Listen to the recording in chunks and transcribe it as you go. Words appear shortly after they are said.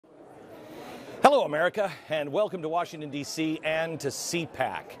Hello, America, and welcome to Washington, D.C. and to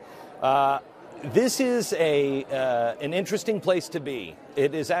CPAC. This is an interesting place to be.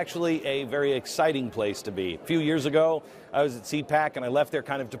 It is actually a very exciting place to be. A few years ago, I was at CPAC, and I left there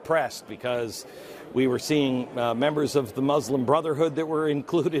kind of depressed because we were seeing members of the Muslim Brotherhood that were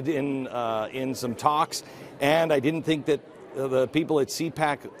included in some talks, and I didn't think that the people at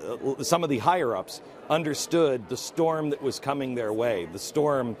CPAC, some of the higher-ups, understood the storm that was coming their way, the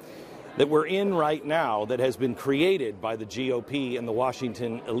storm that we're in right now that has been created by the GOP and the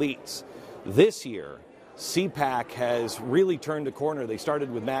Washington elites. This year, CPAC has really turned a corner. They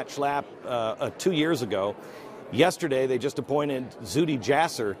started with Matt Schlapp 2 years ago. Yesterday, they just appointed Zuhdi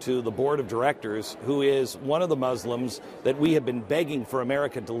Jasser to the board of directors, who is one of the Muslims that we have been begging for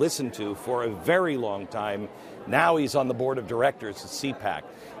America to listen to for a very long time. Now he's on the board of directors at CPAC.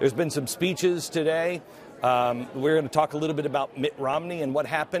 There's been some speeches today. We're going to talk a little bit about Mitt Romney and what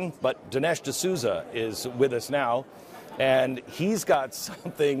happened, but Dinesh D'Souza is with us now, and he's got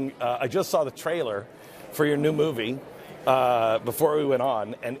something. I just saw the trailer for your new movie before we went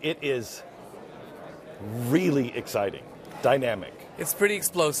on, and it is really exciting, dynamic. It's pretty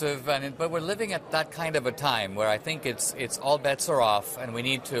explosive, but we're living at that kind of a time where I think it's all bets are off, and we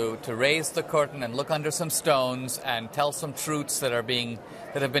need to raise the curtain and look under some stones and tell some truths that have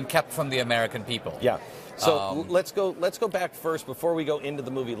been kept from the American people. Yeah. So let's go back first before we go into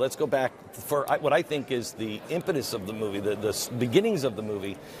the movie. Let's go back for what I think is the impetus of the movie, the beginnings of the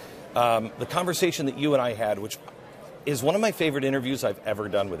movie, the conversation that you and I had, which is one of my favorite interviews I've ever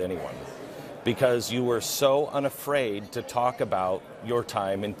done with anyone, because you were so unafraid to talk about your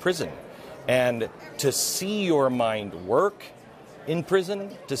time in prison and to see your mind work in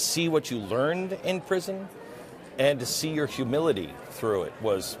prison, to see what you learned in prison, and to see your humility through it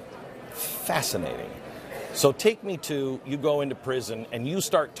was fascinating. So take me to, you go into prison and you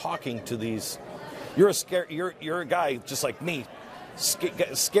start talking to these, you're a guy just like me,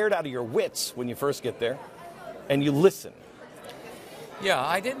 scared out of your wits when you first get there, and you listen. Yeah,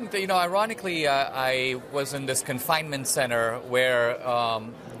 I didn't, ironically, I was in this confinement center where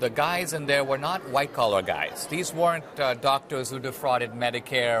the guys in there were not white-collar guys. These weren't doctors who defrauded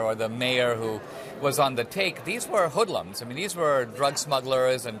Medicare or the mayor who was on the take. These were hoodlums. I mean, these were drug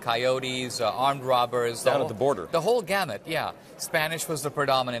smugglers and coyotes, armed robbers. Down at the border. The whole gamut, yeah. Spanish was the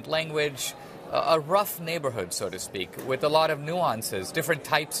predominant language. A rough neighborhood, so to speak, with a lot of nuances, different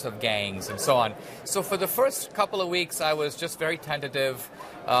types of gangs and so on. So for the first couple of weeks, I was just very tentative,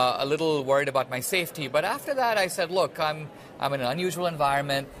 a little worried about my safety. But after that, I said, look, I'm in an unusual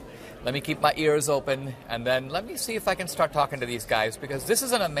environment. Let me keep my ears open, and then let me see if I can start talking to these guys, because this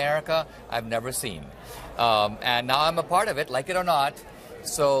is an America I've never seen. And now I'm a part of it, like it or not.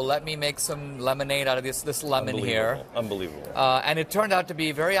 So let me make some lemonade out of this lemon here. Unbelievable. And it turned out to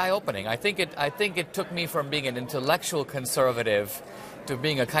be very eye-opening. I think it took me from being an intellectual conservative to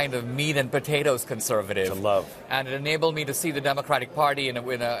being a kind of meat and potatoes conservative. To love. And it enabled me to see the Democratic Party in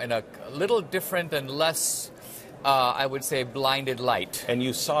a little different and less, I would say, blinded light. And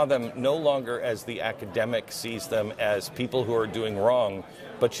you saw them no longer as the academic sees them as people who are doing wrong,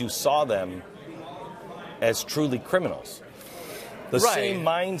 but you saw them as truly criminals. The same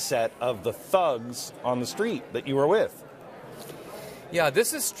mindset of the thugs on the street that you were with. Yeah,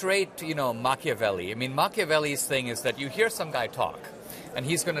 this is straight, Machiavelli. I mean, Machiavelli's thing is that you hear some guy talk, and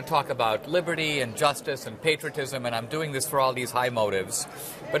he's going to talk about liberty and justice and patriotism, and I'm doing this for all these high motives.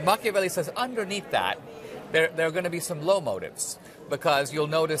 But Machiavelli says underneath that, there are going to be some low motives, because you'll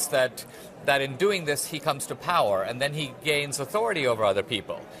notice that in doing this, he comes to power, and then he gains authority over other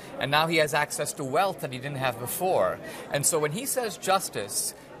people. And now he has access to wealth that he didn't have before. And so when he says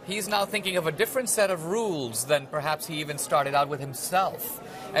justice, he's now thinking of a different set of rules than perhaps he even started out with himself.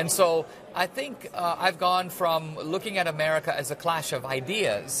 And so I think I've gone from looking at America as a clash of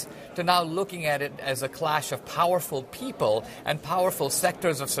ideas to now looking at it as a clash of powerful people and powerful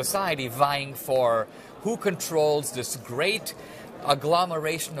sectors of society vying for who controls this great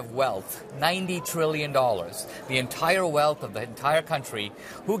agglomeration of wealth, $90 trillion, the entire wealth of the entire country.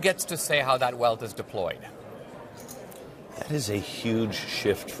 Who gets to say how that wealth is deployed? That is a huge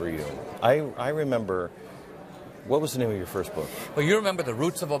shift for you. I remember, what was the name of your first book? Well, you remember The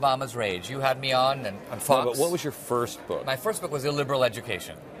Roots of Obama's Rage. You had me on Fox. No, but what was your first book? My first book was Illiberal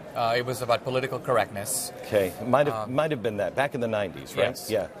Education. It was about political correctness. Okay, it might have been that, back in the 90s, right? Yes.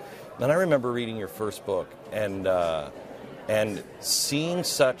 Yeah. And I remember reading your first book and seeing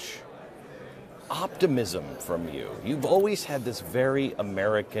such optimism from you. You've always had this very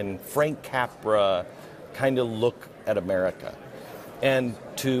American, Frank Capra kind of look at America. And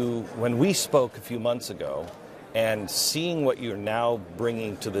when we spoke a few months ago and seeing what you're now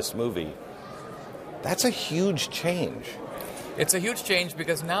bringing to this movie, That's a huge change. It's a huge change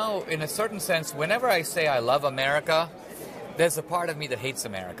because now, in a certain sense, whenever I say I love America, there's a part of me that hates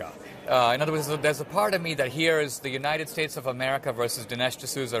America. In other words, there's a part of me that hears the United States of America versus Dinesh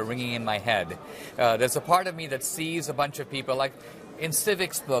D'Souza ringing in my head. There's a part of me that sees a bunch of people, like in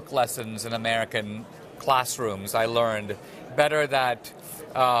civics book lessons in American classrooms, I learned better that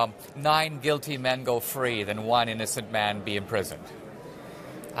 9 guilty men go free than 1 innocent man be imprisoned.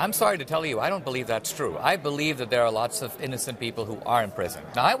 I'm sorry to tell you, I don't believe that's true. I believe that there are lots of innocent people who are in prison.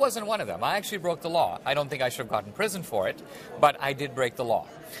 Now, I wasn't one of them. I actually broke the law. I don't think I should have gotten in prison for it, but I did break the law.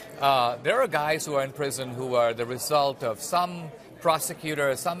 There are guys who are in prison who are the result of some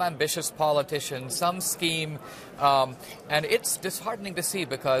prosecutor, some ambitious politician, some scheme, and it's disheartening to see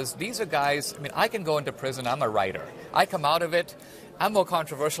because these are guys, I mean, I can go into prison, I'm a writer. I come out of it, I'm more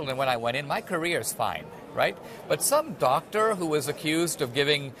controversial than when I went in. My career's fine, right? But some doctor who was accused of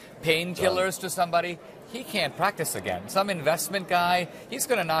giving painkillers to somebody, he can't practice again. Some investment guy, he's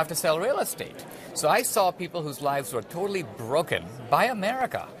going to now have to sell real estate. So I saw people whose lives were totally broken by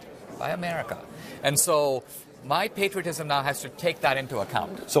America. And so my patriotism now has to take that into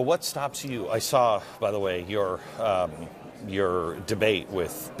account. So what stops you? I saw, by the way, your debate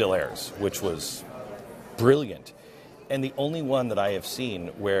with Bill Ayers, which was brilliant. And the only one that I have seen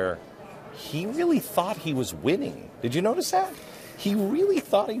where he really thought he was winning. Did you notice that? He really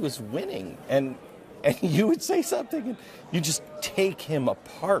thought he was winning. And you would say something and you just take him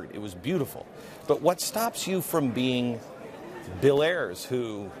apart. It was beautiful. But what stops you from being Bill Ayers,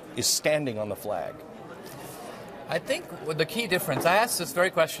 who is standing on the flag? I think the key difference, I asked this very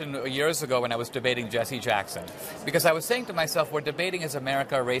question years ago when I was debating Jesse Jackson, because I was saying to myself, we're debating, is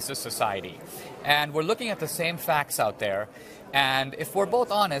America a racist society? And we're looking at the same facts out there. And if we're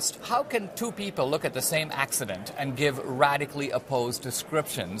both honest, how can 2 people look at the same accident and give radically opposed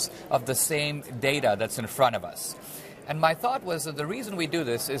descriptions of the same data that's in front of us? And my thought was that the reason we do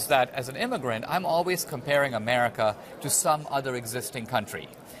this is that as an immigrant, I'm always comparing America to some other existing country.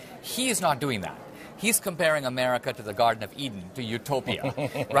 He's not doing that. He's comparing America to the Garden of Eden, to utopia,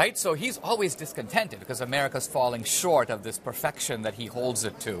 right? So he's always discontented because America's falling short of this perfection that he holds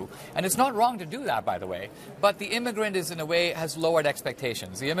it to. And it's not wrong to do that, by the way. But the immigrant is, in a way, has lowered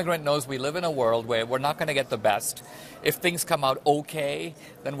expectations. The immigrant knows we live in a world where we're not going to get the best. If things come out okay,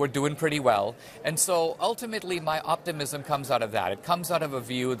 then we're doing pretty well. And so ultimately, my optimism comes out of that. It comes out of a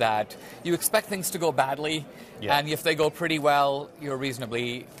view that you expect things to go badly, and if they go pretty well, you're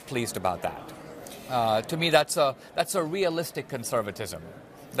reasonably pleased about that. To me, that's a realistic conservatism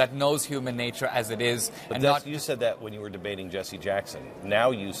that knows human nature as it is. But you said that when you were debating Jesse Jackson.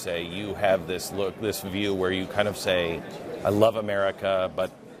 Now you say you have this view where you kind of say, I love America,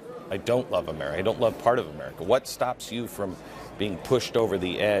 but I don't love America. I don't love part of America. What stops you from being pushed over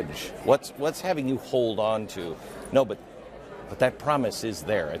the edge? What's having you hold on to? No, but that promise is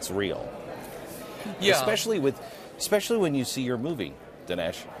there. It's real. Yeah. Especially when you see your movie,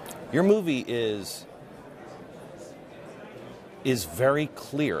 Dinesh. Your movie is very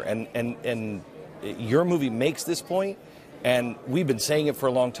clear, and your movie makes this point, and we've been saying it for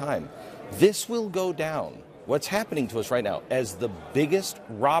a long time. This will go down, what's happening to us right now, as the biggest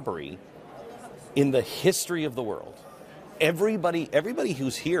robbery in the history of the world. Everybody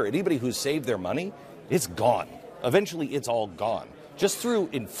who's here, anybody who's saved their money, it's gone. Eventually, it's all gone. Just through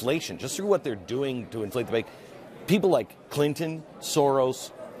inflation, just through what they're doing to inflate the bank. People like Clinton,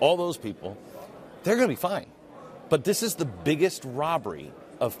 Soros, all those people, they're going to be fine. But this is the biggest robbery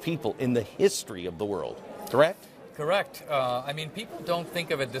of people in the history of the world, correct? Correct. I mean, people don't think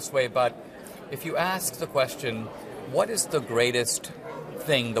of it this way, but if you ask the question, what is the greatest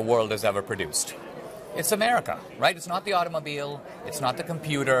thing the world has ever produced? It's America, right? It's not the automobile. It's not the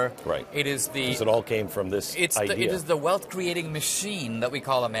computer. Right. It is the... Because it all came from this idea. It is the wealth-creating machine that we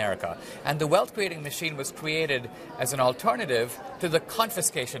call America. And the wealth-creating machine was created as an alternative to the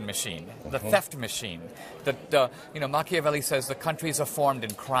confiscation machine, the theft machine. That, Machiavelli says the countries are formed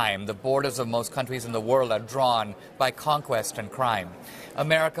in crime. The borders of most countries in the world are drawn by conquest and crime.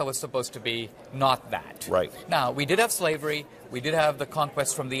 America was supposed to be not that. Right. Now, we did have slavery. We did have the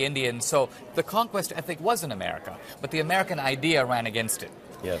conquest from the Indians, so the conquest ethic was in America, but the American idea ran against it.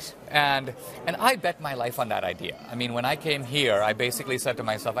 Yes. And I bet my life on that idea. I mean, when I came here, I basically said to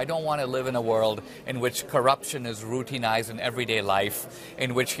myself, I don't want to live in a world in which corruption is routinized in everyday life,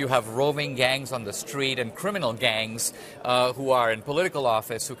 in which you have roving gangs on the street and criminal gangs who are in political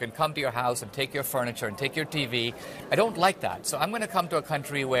office, who can come to your house and take your furniture and take your TV. I don't like that. So I'm going to come to a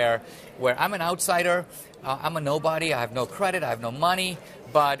country where I'm an outsider, I'm a nobody, I have no credit, I have no money,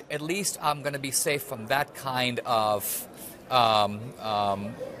 but at least I'm going to be safe from that kind of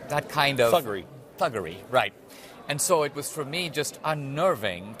thuggery. thuggery, right. And so it was, for me, just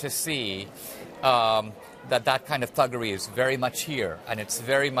unnerving to see that kind of thuggery is very much here, and it's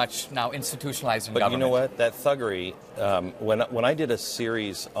very much now institutionalized in government. But you know what? That thuggery, when I did a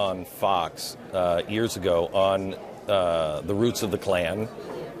series on Fox years ago on the roots of the Klan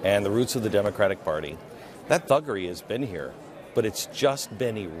and the roots of the Democratic Party, that thuggery has been here, but it's just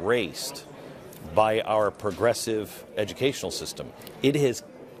been erased by our progressive educational system. It has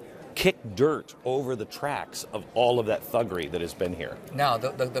kicked dirt over the tracks of all of that thuggery that has been here. Now,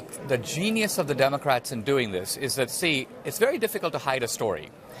 the genius of the Democrats in doing this is that, see, it's very difficult to hide a story.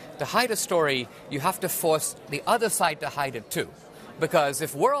 To hide a story, you have to force the other side to hide it too. Because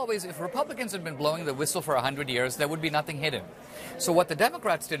if Republicans had been blowing the whistle for 100 years, there would be nothing hidden. So what the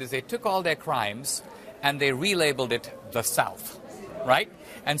Democrats did is they took all their crimes and they relabeled it the South, right?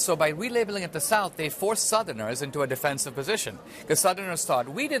 And so by relabeling it the South, they forced Southerners into a defensive position. Because Southerners thought,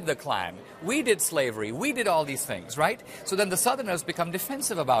 we did the Klan, we did slavery, we did all these things, right? So then the Southerners become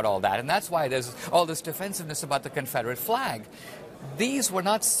defensive about all that. And that's why there's all this defensiveness about the Confederate flag. These were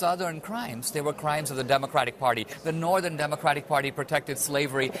not Southern crimes. They were crimes of the Democratic Party. The Northern Democratic Party protected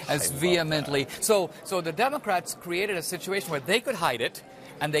slavery as vehemently. So the Democrats created a situation where they could hide it,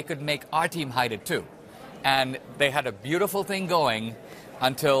 and they could make our team hide it too. And they had a beautiful thing going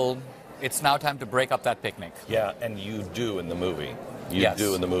until it's now time to break up that picnic. Yeah, and you do in the movie. You Yes.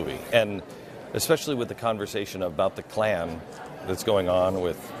 do in the movie. And especially with the conversation about the Klan that's going on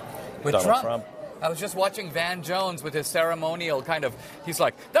with Donald Trump. I was just watching Van Jones with his ceremonial kind of, he's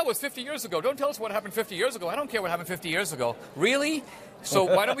like, that was 50 years ago. Don't tell us what happened 50 years ago. I don't care what happened 50 years ago. Really? So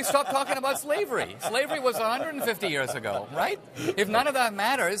why don't we stop talking about slavery? Slavery was 150 years ago, right? If none of that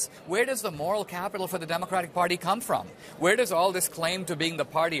matters, where does the moral capital for the Democratic Party come from? Where does all this claim to being the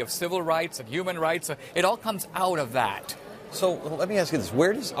party of civil rights and human rights, it all comes out of that. So let me ask you this.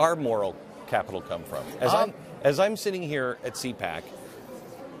 Where does our moral capital come from? As I'm sitting here at CPAC,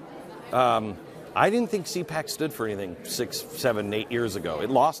 I didn't think CPAC stood for anything 6, 7, 8 years ago. It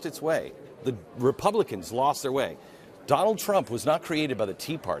lost its way. The Republicans lost their way. Donald Trump was not created by the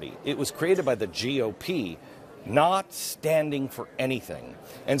Tea Party. It was created by the GOP, not standing for anything.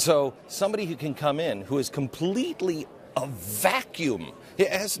 And so somebody who can come in who is completely a vacuum, it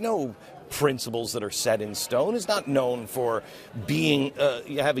has no principles that are set in stone, is not known for being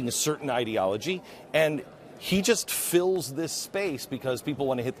having a certain ideology, and he just fills this space because people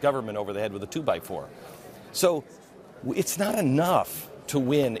want to hit government over the head with a 2x4. So it's not enough to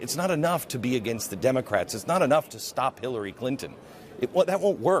win. It's not enough to be against the Democrats. It's not enough to stop Hillary Clinton. That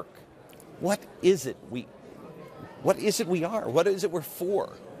won't work. What is it we are? What is it we're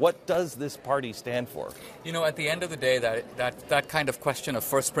for? What does this party stand for? You know, at the end of the day, that kind of question of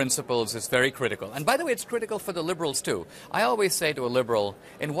first principles is very critical. And by the way, it's critical for the liberals, too. I always say to a liberal,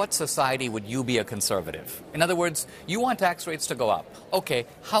 in what society would you be a conservative? In other words, you want tax rates to go up. Okay,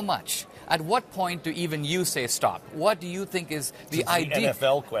 how much? At what point do even you say stop? What do you think is the idea? It's the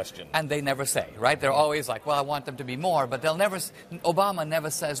NFL question. And they never say, right? They're always like, well, I want them to be more, but Obama never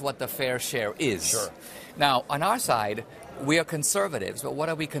says what the fair share is. Sure. Now, on our side, we are conservatives, but what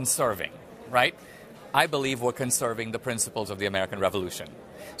are we conserving, right? I believe we're conserving the principles of the American Revolution.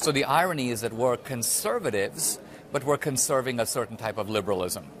 So the irony is that we're conservatives, but we're conserving a certain type of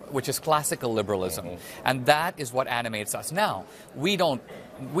liberalism, which is classical liberalism. Mm-hmm. And that is what animates us. Now, we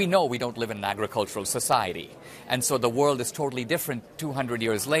know we don't live in an agricultural society. And so the world is totally different 200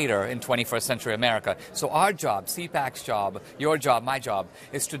 years later in 21st century America. So our job, CPAC's job, your job, my job,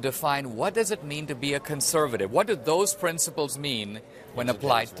 is to define what does it mean to be a conservative? What do those principles mean when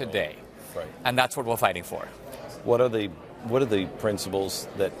applied today? Right. And that's what we're fighting for. What are the principles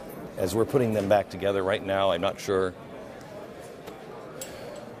that, as we're putting them back together right now, I'm not sure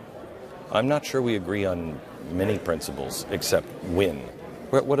we agree on many principles except win.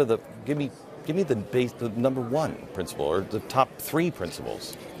 What are give me the number one principle or the top three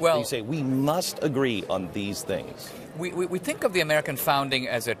principles? Well, you say we must agree on these things. We think of the American founding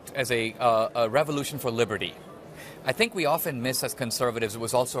as a revolution for liberty. I think we often miss as conservatives it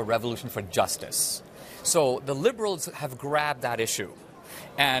was also a revolution for justice. So the liberals have grabbed that issue.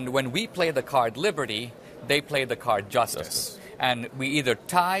 And when we play the card liberty, they play the card justice. And we either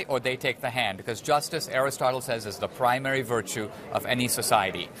tie or they take the hand, because justice, Aristotle says, is the primary virtue of any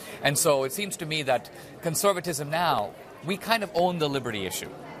society. And so it seems to me that conservatism now, we kind of own the liberty issue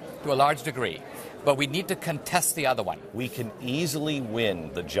to a large degree, but we need to contest the other one. We can easily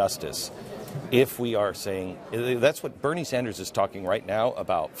win the justice if we are saying, that's what Bernie Sanders is talking right now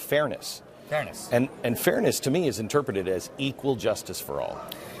about, fairness. Fairness. And fairness to me is interpreted as equal justice for all.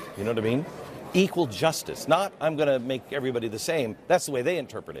 You know what I mean? Equal justice, not I'm going to make everybody the same. That's the way they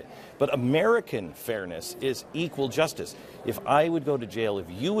interpret it. But American fairness is equal justice. If I would go to jail, if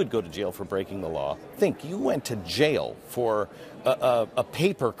you would go to jail for breaking the law, think you went to jail for a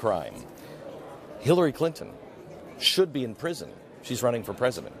paper crime. Hillary Clinton should be in prison. She's running for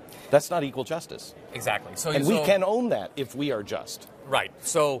president. That's not equal justice. Exactly. And we can own that if we are just. Right.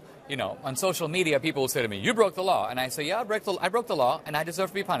 So, on social media, people will say to me, you broke the law. And I say, yeah, I broke the law, and I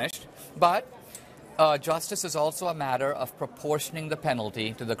deserve to be punished. But justice is also a matter of proportioning the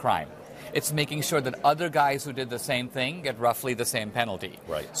penalty to the crime. It's making sure that other guys who did the same thing get roughly the same penalty.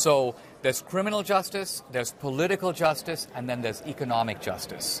 Right. So there's criminal justice, there's political justice, and then there's economic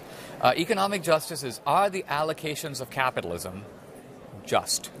justice. Economic justice are the allocations of capitalism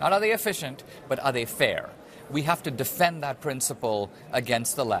just? Not are they efficient, but are they fair? We have to defend that principle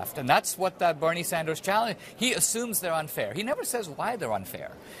against the left. And that's what that Bernie Sanders challenge, he assumes they're unfair. He never says why they're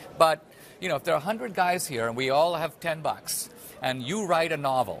unfair. But, if there are 100 guys here and we all have $10 and you write a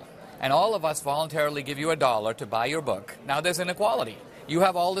novel and all of us voluntarily give you $1 to buy your book, now there's inequality. You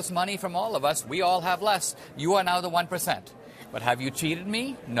have all this money from all of us. We all have less. You are now the 1%. But have you cheated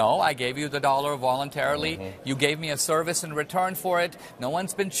me? No, I gave you the $1 voluntarily. Mm-hmm. You gave me a service in return for it. No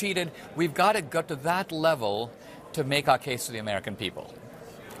one's been cheated. We've got to go to that level to make our case to the American people.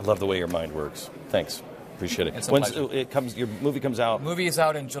 I love the way your mind works. Thanks. Appreciate it. It's a pleasure. Your movie comes out? Movie is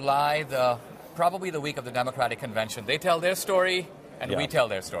out in July, probably the week of the Democratic Convention. They tell their story, and we tell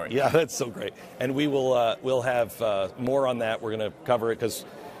their story. Yeah, that's so great. And we will we'll have more on that. We're going to cover it because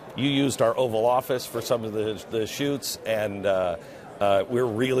you used our Oval Office for some of the shoots, and we're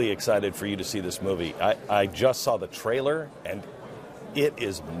really excited for you to see this movie. I just saw the trailer, and it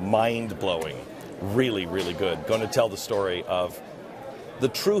is mind-blowing. Really, really good. Going to tell the story of the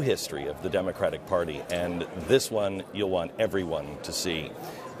true history of the Democratic Party, and this one you'll want everyone to see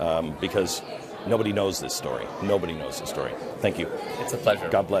because nobody knows this story. Nobody knows this story. Thank you. It's a pleasure.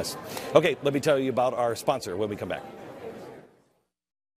 God bless. Okay, let me tell you about our sponsor when we come back.